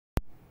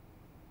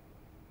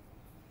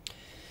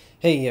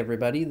Hey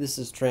everybody, this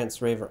is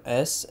Razer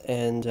S,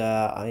 and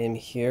I am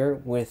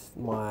here with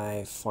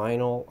my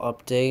final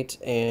update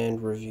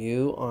and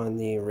review on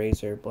the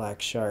Razer Black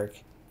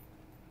Shark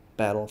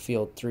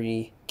Battlefield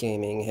 3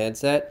 gaming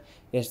headset.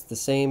 It's the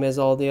same as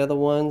all the other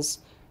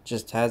ones,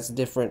 just has a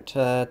different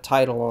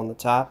title on the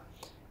top,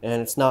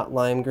 and it's not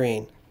lime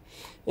green.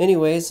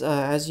 Anyways,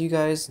 as you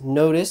guys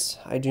notice,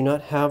 I do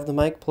not have the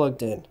mic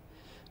plugged in.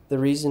 The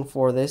reason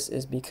for this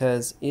is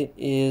because it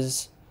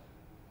is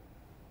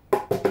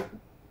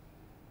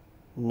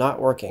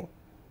not working.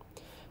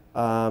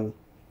 I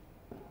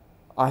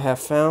have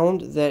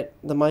found that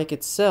the mic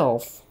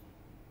itself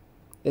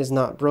is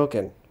not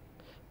broken.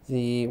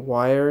 The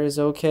wire is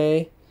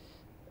okay,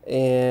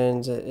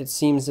 and it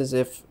seems as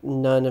if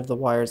none of the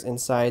wires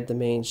inside the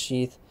main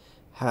sheath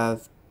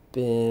have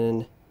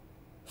been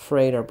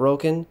frayed or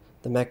broken.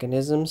 The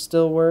mechanism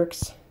still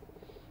works.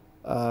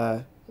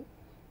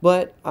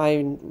 But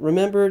I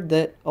remembered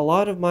that a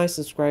lot of my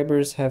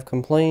subscribers have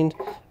complained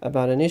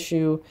about an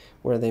issue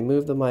where they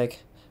move the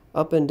mic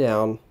up and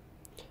down,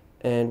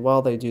 and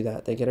while they do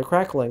that, they get a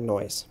crackling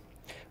noise.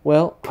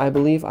 Well, I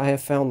believe I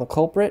have found the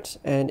culprit,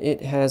 and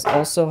it has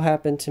also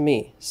happened to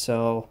me,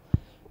 so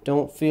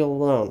don't feel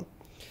alone.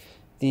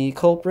 The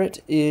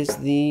culprit is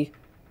the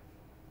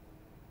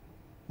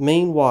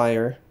main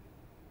wire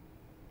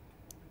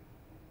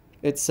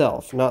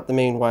itself, not the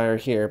main wire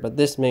here, but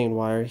this main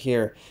wire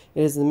here.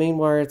 It is the main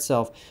wire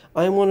itself.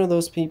 I'm one of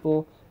those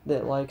people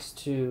that likes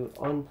to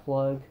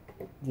unplug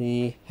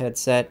the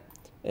headset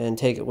and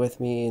take it with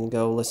me and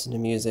go listen to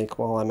music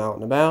while I'm out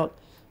and about,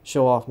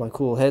 show off my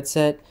cool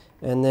headset,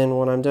 and then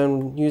when I'm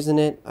done using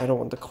it, I don't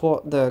want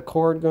the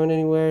cord going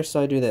anywhere,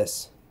 so I do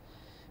this.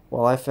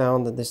 Well, I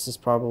found that this is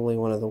probably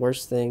one of the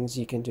worst things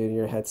you can do to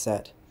your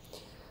headset.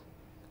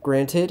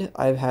 Granted,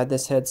 I've had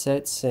this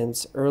headset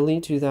since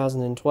early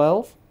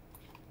 2012,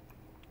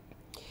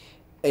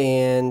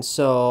 and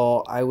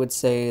so I would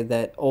say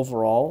that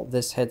overall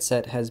this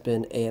headset has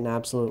been an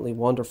absolutely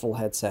wonderful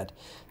headset.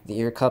 The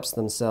ear cups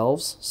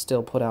themselves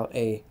still put out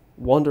a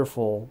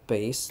wonderful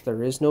bass.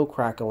 There is no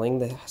crackling.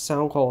 The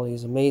sound quality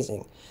is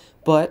amazing.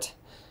 But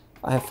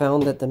I have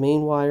found that the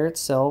main wire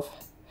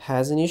itself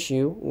has an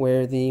issue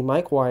where the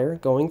mic wire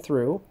going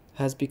through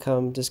has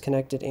become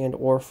disconnected and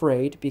or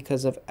frayed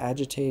because of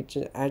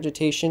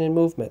agitation and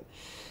movement.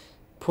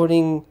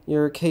 Putting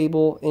your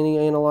cable, any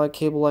analog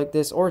cable like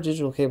this or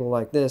digital cable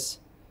like this,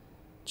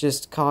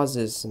 just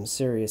causes some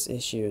serious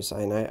issues.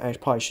 And I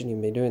probably shouldn't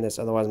even be doing this,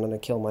 otherwise I'm going to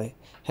kill my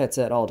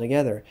headset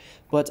altogether.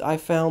 But I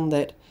found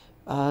that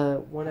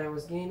when I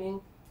was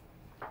gaming,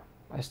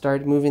 I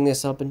started moving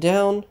this up and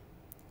down,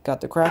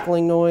 got the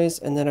crackling noise,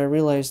 and then I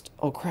realized,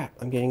 oh crap,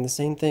 I'm getting the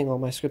same thing all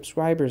my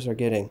subscribers are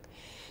getting.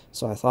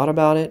 So I thought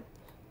about it.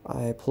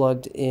 I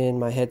plugged in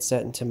my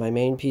headset into my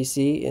main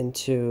PC,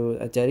 into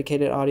a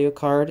dedicated audio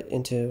card,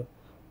 into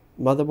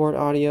motherboard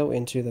audio,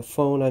 into the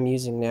phone I'm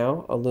using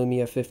now, a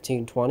Lumia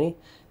 1520.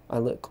 I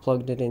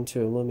plugged it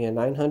into a Lumia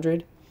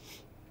 900.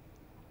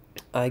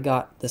 I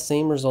got the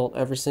same result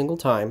every single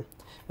time,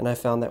 and I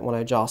found that when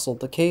I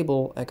jostled the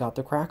cable, I got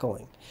the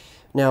crackling.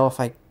 Now, if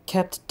I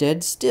kept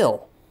dead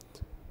still,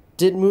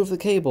 didn't move the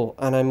cable,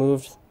 and I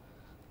moved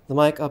the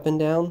mic up and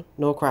down,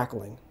 no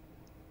crackling.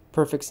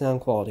 Perfect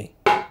sound quality.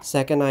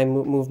 Second, I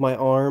moved my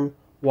arm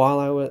while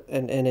I was,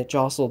 and it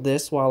jostled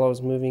this while I was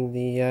moving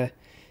the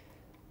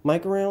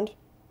mic around,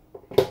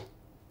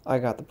 I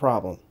got the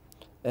problem.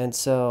 And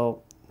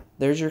so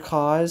there's your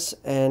cause.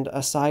 And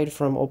aside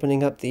from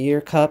opening up the ear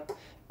cup,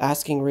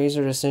 asking Razer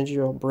to send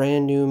you a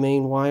brand new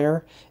main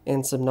wire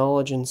and some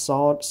knowledge in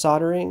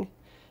soldering,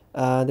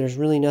 there's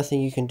really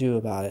nothing you can do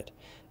about it.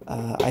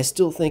 I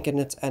still think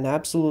it's an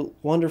absolute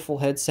wonderful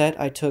headset.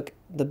 I took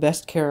the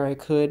best care I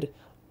could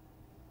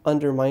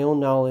under my own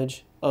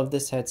knowledge of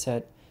this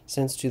headset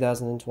since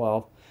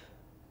 2012.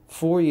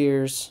 4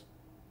 years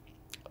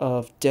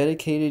of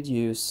dedicated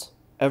use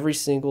every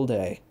single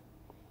day,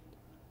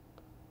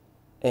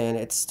 and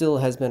it still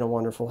has been a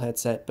wonderful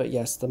headset. But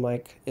yes, the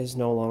mic is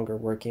no longer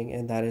working,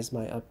 and that is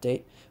my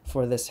update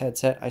for this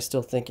headset. I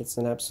still think it's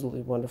an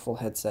absolutely wonderful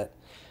headset.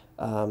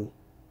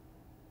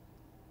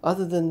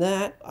 Other than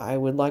that, I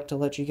would like to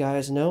let you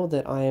guys know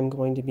that I am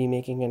going to be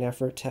making an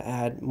effort to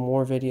add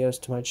more videos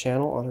to my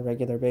channel on a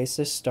regular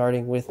basis,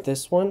 starting with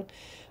this one.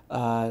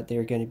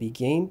 They're going to be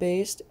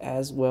game-based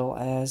as well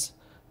as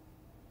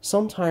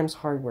sometimes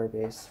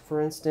hardware-based.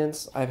 For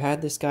instance, I've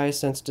had this guy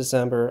since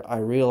December. I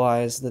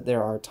realize that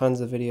there are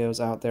tons of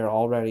videos out there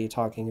already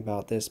talking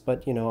about this,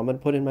 but you know, I'm going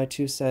to put in my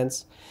 2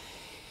 cents.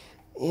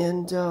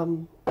 And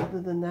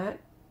other than that,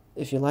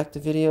 if you like the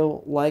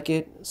video, like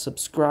it,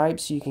 subscribe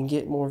so you can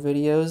get more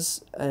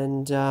videos,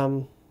 and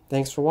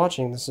thanks for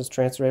watching. This is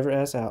Razer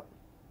S out.